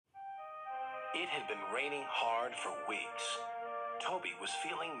It had been raining hard for weeks. Toby was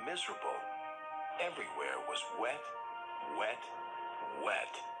feeling miserable. Everywhere was wet, wet,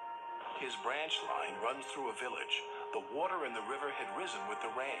 wet. His branch line runs through a village. The water in the river had risen with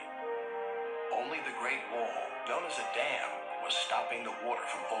the rain. Only the Great Wall, known as a dam, was stopping the water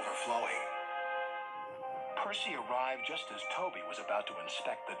from overflowing. Percy arrived just as Toby was about to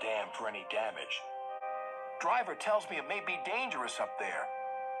inspect the dam for any damage. "Driver tells me it may be dangerous up there."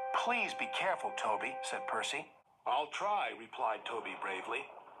 "Please be careful, Toby," said Percy. "I'll try," replied Toby bravely.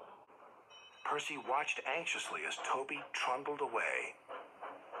 Percy watched anxiously as Toby trundled away.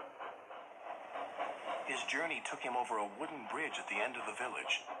 His journey took him over a wooden bridge at the end of the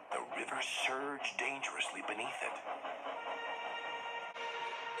village. The river surged dangerously beneath it.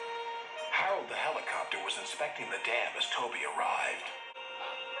 Harold the helicopter was inspecting the dam as Toby arrived.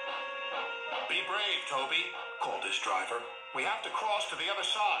 "Be brave, Toby," called his driver. "We have to cross to the other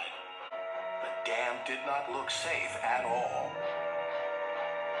side." The dam did not look safe at all.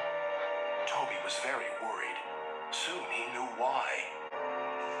 Toby was very worried. Soon he knew why.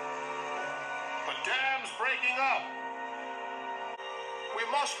 "The dam's breaking up. We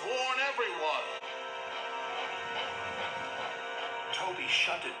must warn everyone." Toby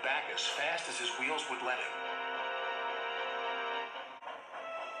shunted back as fast as his wheels would let him.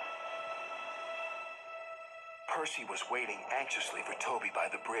 Percy was waiting anxiously for Toby by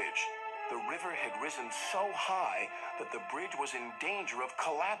the bridge. The river had risen so high that the bridge was in danger of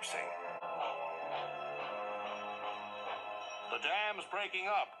collapsing. "The dam's breaking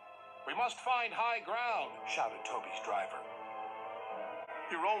up. We must find high ground," shouted Toby's driver.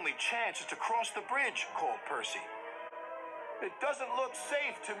 "Your only chance is to cross the bridge," called Percy. "It doesn't look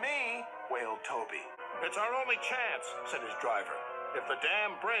safe to me," wailed Toby. "It's our only chance," said his driver. "If the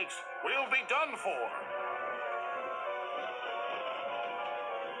dam breaks, we'll be done for."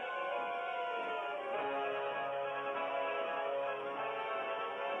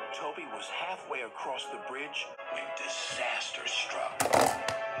 Toby was halfway across the bridge when disaster struck.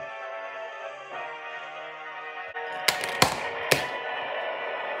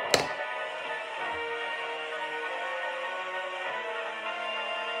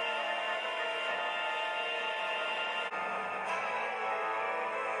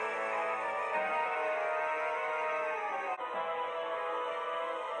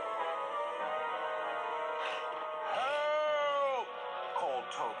 "Help!"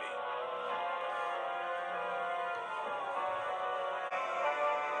 called Toby.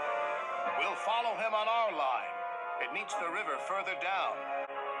 "We'll follow him on our line. It meets the river further down."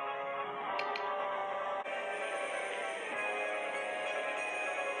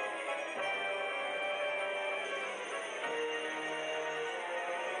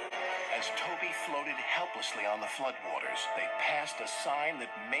 As Toby floated helplessly on the floodwaters, they passed a sign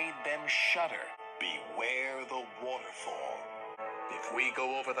that made them shudder. "Beware the waterfall. If we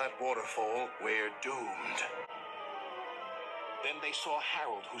go over that waterfall, we're doomed." Then they saw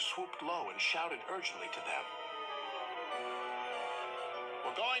Harold, who swooped low and shouted urgently to them.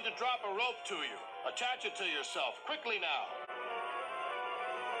 "We're going to drop a rope to you. Attach it to yourself, quickly now."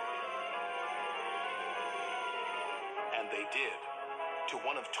 And they did, to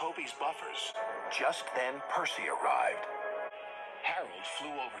one of Toby's buffers. Just then Percy arrived. Harold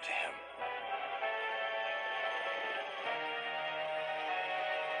flew over to him.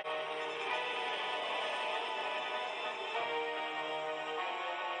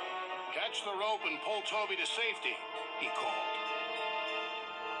 "Catch the rope and pull Toby to safety," he called.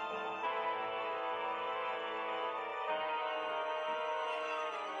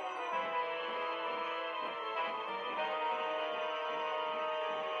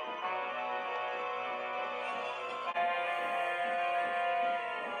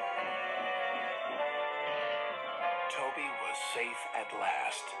 Toby was safe at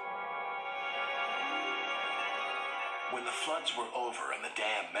last. When the floods were over and the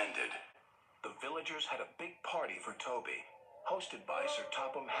dam mended, the villagers had a big party for Toby, hosted by Sir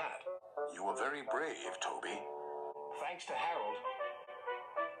Topham Hatt. "You were very brave, Toby." "Thanks to Harold."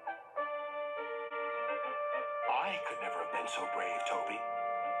 "I could never have been so brave, Toby."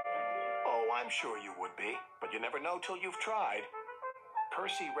 "Oh, I'm sure you would be, but you never know till you've tried."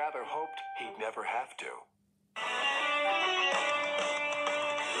 Percy rather hoped he'd never have to.